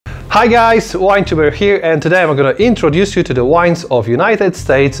Hi guys, WineTuber here, and today I'm going to introduce you to the wines of United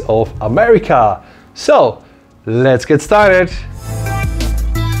States of America. So, let's get started.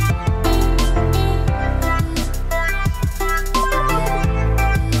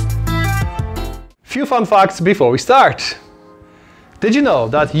 Few fun facts before we start. Did you know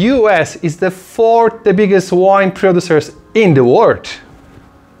that US is the fourth biggest wine producers in the world?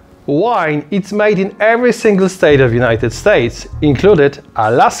 Wine is made in every single state of United States, included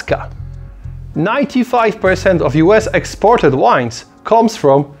Alaska. 95% of US exported wines comes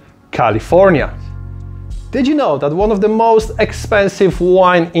from California. Did you know that one of the most expensive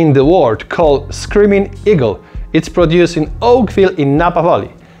wine in the world, called Screaming Eagle, it's produced in Oakville in Napa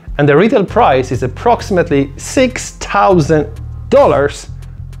Valley, and the retail price is approximately $6,000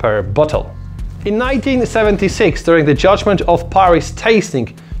 per bottle. In 1976, during the Judgment of Paris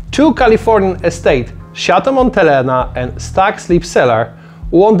tasting, two Californian estates, Chateau Montelena and Stag's Leap Cellar,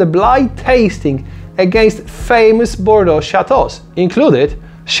 won the blind tasting against famous Bordeaux chateaux, included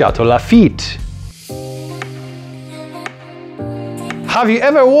Chateau Lafite. Have you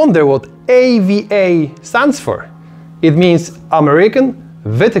ever wondered what AVA stands for? It means American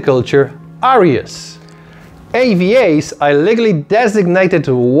Viticulture Areas. AVAs are legally designated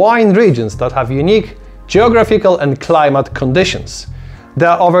wine regions that have unique geographical and climate conditions. There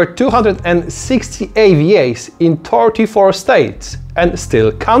are over 260 AVAs in 34 states and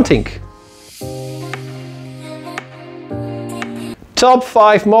still counting. Top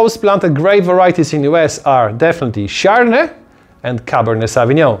 5 most planted grape varieties in the US are definitely Chardonnay and Cabernet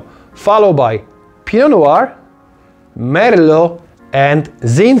Sauvignon, followed by Pinot Noir, Merlot and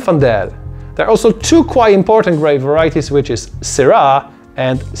Zinfandels. There are also two quite important grape varieties, which is Syrah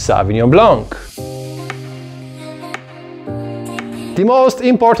and Sauvignon Blanc. The most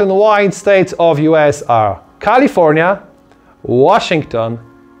important wine states of US are California, Washington,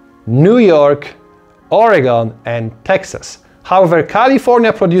 New York, Oregon and Texas. However,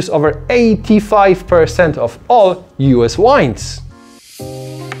 California produces over 85% of all US wines.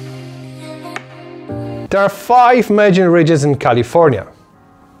 There are 5 major regions in California: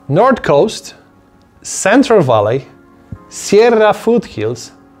 North Coast, Central Valley, Sierra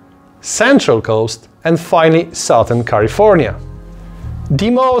Foothills, Central Coast, and finally Southern California. The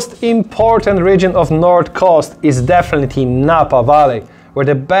most important region of North Coast is definitely Napa Valley, where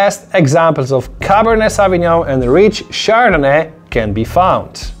the best examples of Cabernet Sauvignon and rich Chardonnay can be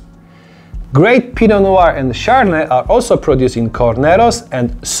found. Great Pinot Noir and Chardonnay are also produced in Corneros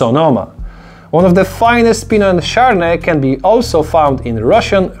and Sonoma. One of the finest Pinot and Chardonnay can be also found in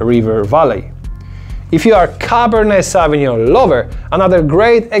Russian River Valley. If you are a Cabernet Sauvignon lover, another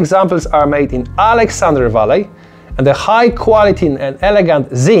great examples are made in Alexander Valley, and the high quality and elegant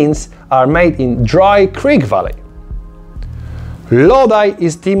zins are made in dry Creek Valley. Lodi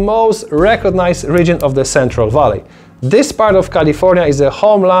is the most recognized region of the Central Valley. This part of California is the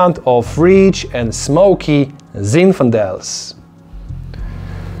homeland of rich and smoky Zinfandels.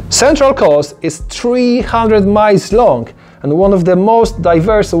 Central Coast is 300 miles long and one of the most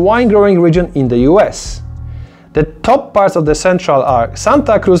diverse wine-growing regions in the US. The top parts of the Central are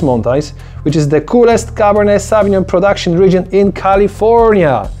Santa Cruz Mountains, which is the coolest Cabernet Sauvignon production region in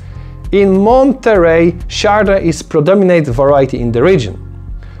California. In Monterey, Chardonnay is predominant variety in the region.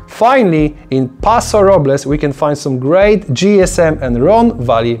 Finally, in Paso, Robles, we can find some great GSM and Ron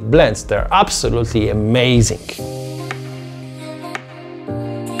Valley blends. They're absolutely amazing.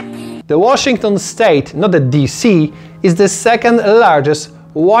 The Washington state, not the DC, is the second largest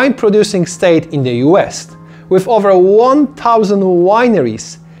wine-producing state in the US, with over 1,000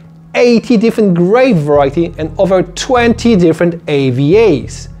 wineries, 80 different grape varieties and over 20 different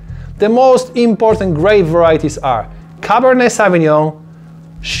AVAs. The most important grape varieties are Cabernet Sauvignon,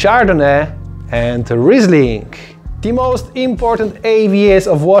 Chardonnay and Riesling. The most important AVAs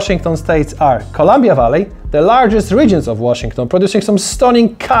of Washington state are Columbia Valley, the largest regions of Washington, producing some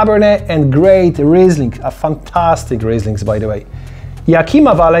stunning Cabernet and great Riesling, fantastic Rieslings by the way.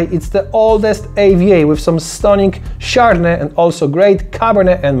 Yakima Valley, it's the oldest AVA with some stunning Chardonnay and also great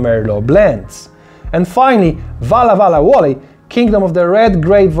Cabernet and Merlot blends. And finally, Walla, kingdom of the red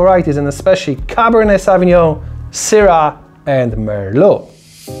grape varieties and especially Cabernet Sauvignon, Syrah and Merlot.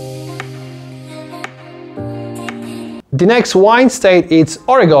 The next wine state is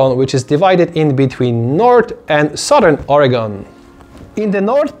Oregon, which is divided in between North and Southern Oregon. In the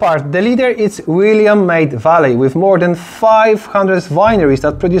north part, the leader is Willamette Valley, with more than 500 wineries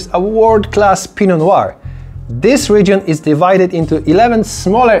that produce a world-class Pinot Noir. This region is divided into 11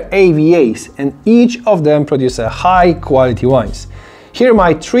 smaller AVAs, and each of them produces high-quality wines. Here are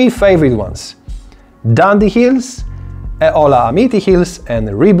my 3 favorite ones: Dundee Hills Eola-Amity Hills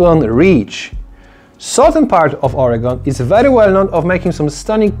and Ribbon Ridge. Southern part of Oregon is very well known of making some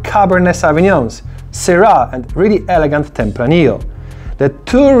stunning Cabernet Sauvignons, Syrah and really elegant Tempranillo. The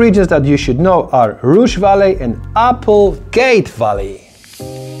two regions that you should know are River Valley and Applegate Valley.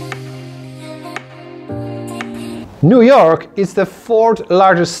 New York is the fourth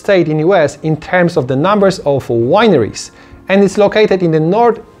largest state in the US in terms of the numbers of wineries, and it's located in the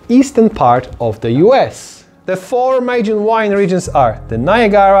northeastern part of the US. The four major wine regions are the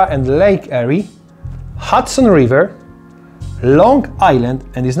Niagara and Lake Erie, Hudson River, Long Island,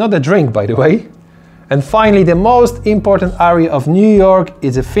 and it's not a drink by the way, and finally the most important area of New York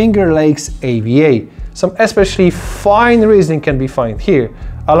is the Finger Lakes AVA. Some especially fine Riesling can be found here,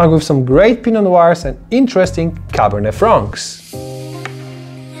 along with some great Pinot Noirs and interesting Cabernet Francs.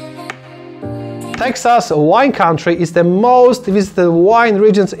 Texas wine country is the most visited wine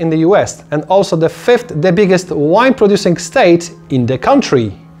regions in the US and also the fifth biggest wine producing state in the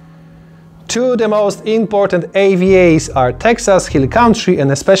country. Two of the most important AVAs are Texas Hill Country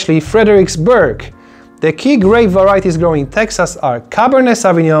and especially Fredericksburg. The key grape varieties grown in Texas are Cabernet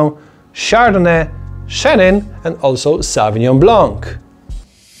Sauvignon, Chardonnay, Chenin and also Sauvignon Blanc.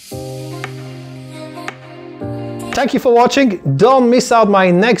 Thank you for watching. Don't miss out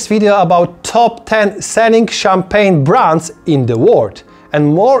my next video about top 10 selling champagne brands in the world.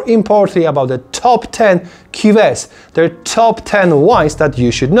 And more importantly about the top 10 cuvées, their top 10 wines that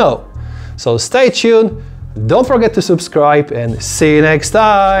you should know. So stay tuned, don't forget to subscribe and see you next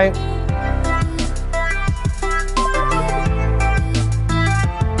time.